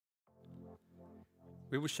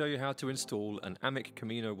We will show you how to install an AMEC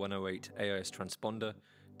Camino 108 AIS transponder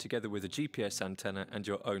together with a GPS antenna and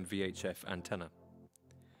your own VHF antenna.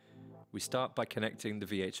 We start by connecting the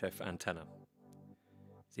VHF antenna.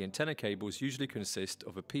 The antenna cables usually consist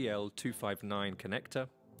of a PL259 connector.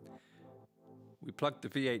 We plug the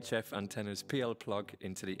VHF antenna's PL plug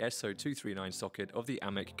into the SO239 socket of the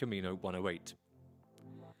AMEC Camino 108.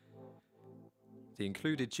 The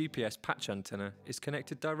included GPS patch antenna is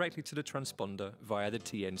connected directly to the transponder via the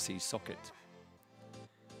TNC socket.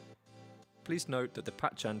 Please note that the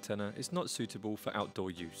patch antenna is not suitable for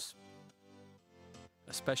outdoor use.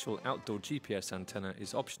 A special outdoor GPS antenna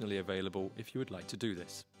is optionally available if you would like to do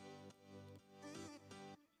this.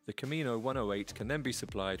 The Camino 108 can then be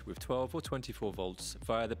supplied with 12 or 24 volts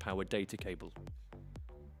via the power data cable.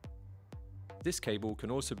 This cable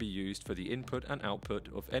can also be used for the input and output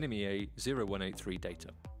of NMEA 0183 data.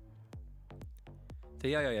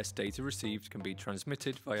 The AIS data received can be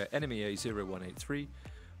transmitted via NMEA 0183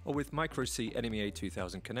 or with micro-C NMEA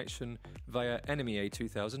 2000 connection via NMEA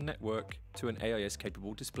 2000 network to an AIS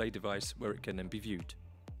capable display device where it can then be viewed.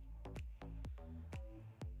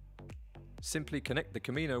 Simply connect the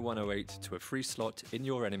Camino 108 to a free slot in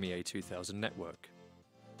your NMEA 2000 network.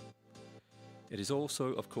 It is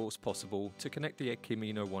also, of course, possible to connect the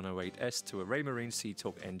Camino 108S to a Raymarine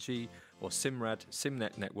CTalk NG or SIMRAD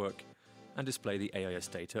SIMNet network and display the AIS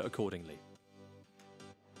data accordingly.